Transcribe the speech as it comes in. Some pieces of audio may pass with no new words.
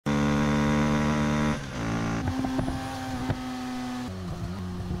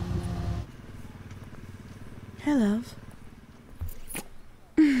Hey, love.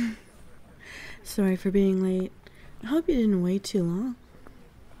 Sorry for being late. I hope you didn't wait too long.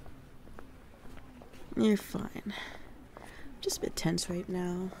 You're fine. Just a bit tense right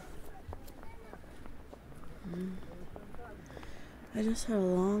now. I just had a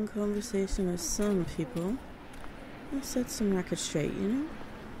long conversation with some people. I'll set some records straight, you know?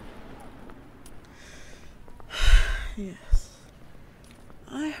 Yes.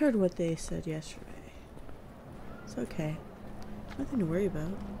 I heard what they said yesterday. It's okay. Nothing to worry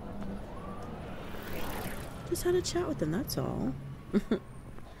about. Just had a chat with them, that's all.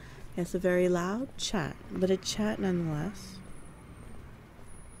 It's a very loud chat, but a chat nonetheless.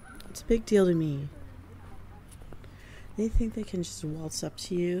 It's a big deal to me. They think they can just waltz up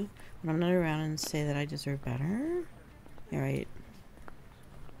to you when I'm not around and say that I deserve better? Yeah, right.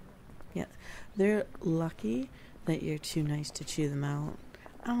 Yeah, they're lucky that you're too nice to chew them out.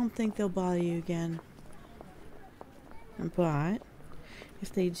 I don't think they'll bother you again. But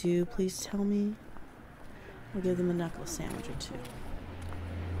if they do, please tell me. I'll give them a knuckle sandwich or two.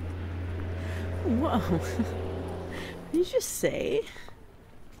 Whoa. What did you just say?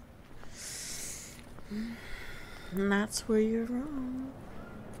 And that's where you're wrong.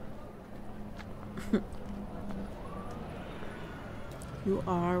 You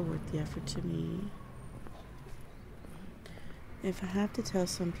are worth the effort to me. If I have to tell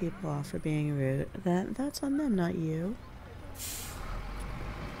some people off for being rude, that's on them, not you.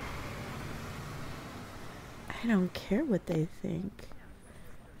 I don't care what they think.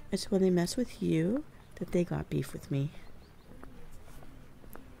 It's when they mess with you that they got beef with me.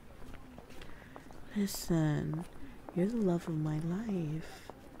 Listen, you're the love of my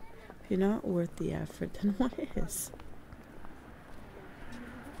life. If you're not worth the effort, then what is?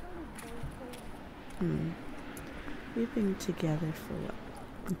 We've been together for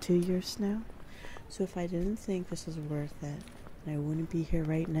what, 2 years now? So if I didn't think this was worth it, then I wouldn't be here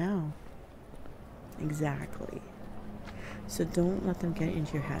right now. Exactly. So don't let them get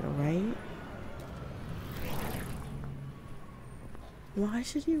into your head, alright? Why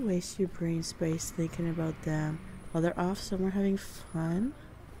should you waste your brain space thinking about them while they're off somewhere having fun?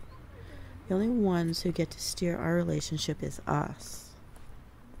 The only ones who get to steer our relationship is us.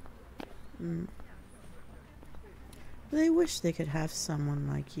 They wish they could have someone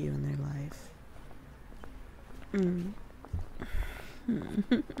like you in their life.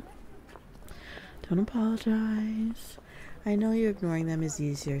 Don't apologize. I know you ignoring them is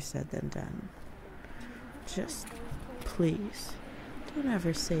easier said than done. Just, please, don't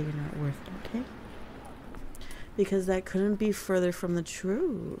ever say you're not worth it, okay? Because that couldn't be further from the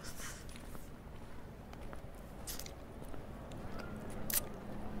truth.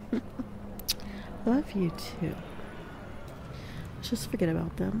 Love you too. Just forget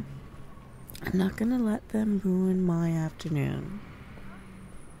about them. I'm not gonna let them ruin my afternoon.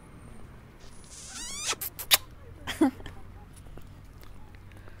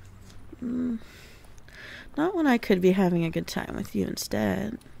 Not when I could be having a good time with you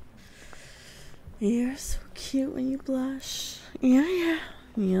instead. You're so cute when you blush. Yeah.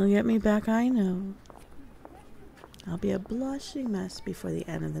 You'll get me back, I know. I'll be a blushing mess before the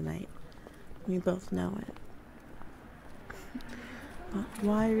end of the night. We both know it. But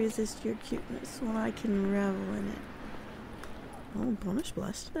why resist your cuteness when I can revel in it? Oh, bonus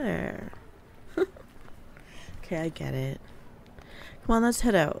blush there. Okay, I get it. Come on, let's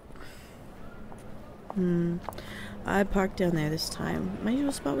head out. I parked down there this time. My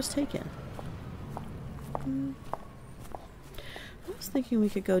usual spot was taken. I was thinking we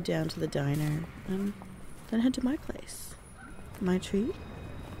could go down to the diner and then head to my place. My treat?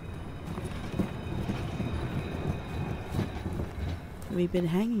 We've been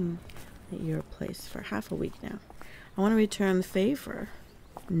hanging at your place for half a week now. I want to return the favor.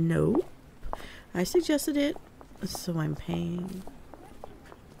 Nope. I suggested it, so I'm paying.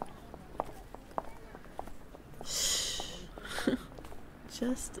 Shh.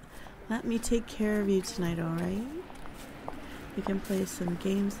 Just let me take care of you tonight, alright? We can play some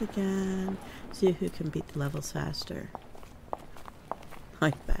games again, see who can beat the levels faster.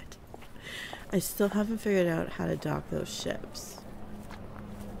 I bet. I still haven't figured out how to dock those ships.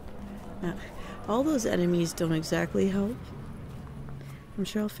 Now, all those enemies don't exactly help. I'm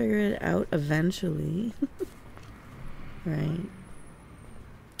sure I'll figure it out eventually. Right.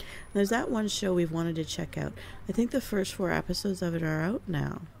 There's that one show we've wanted to check out. I think the first 4 episodes of it are out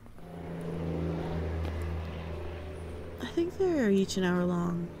now. I think they're each an hour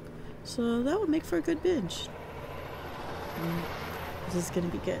long. So that would make for a good binge. This is going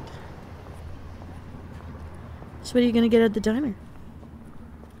to be good. So what are you going to get at the diner?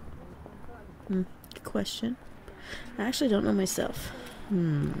 Good question. I actually don't know myself.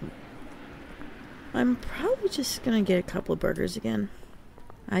 I'm probably just gonna get a couple of burgers again.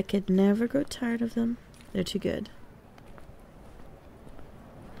 I could never grow tired of them. They're too good.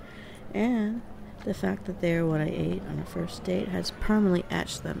 And the fact that they're what I ate on a first date has permanently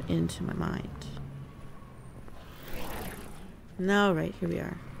etched them into my mind. Now, right, here we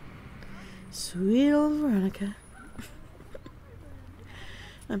are. Sweet old Veronica.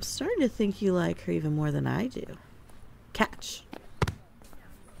 I'm starting to think you like her even more than I do. Catch.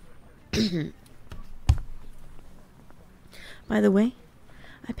 By the way,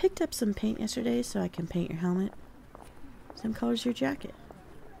 I picked up some paint yesterday so I can paint your helmet. Same color as your jacket.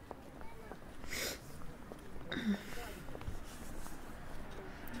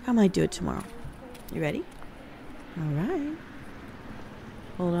 How might I do it tomorrow? You ready? Alright.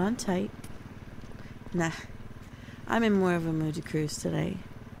 Hold on tight. Nah, I'm in more of a mood to cruise today.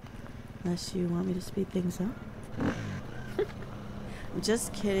 Unless you want me to speed things up. I'm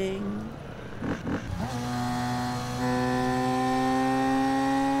just kidding.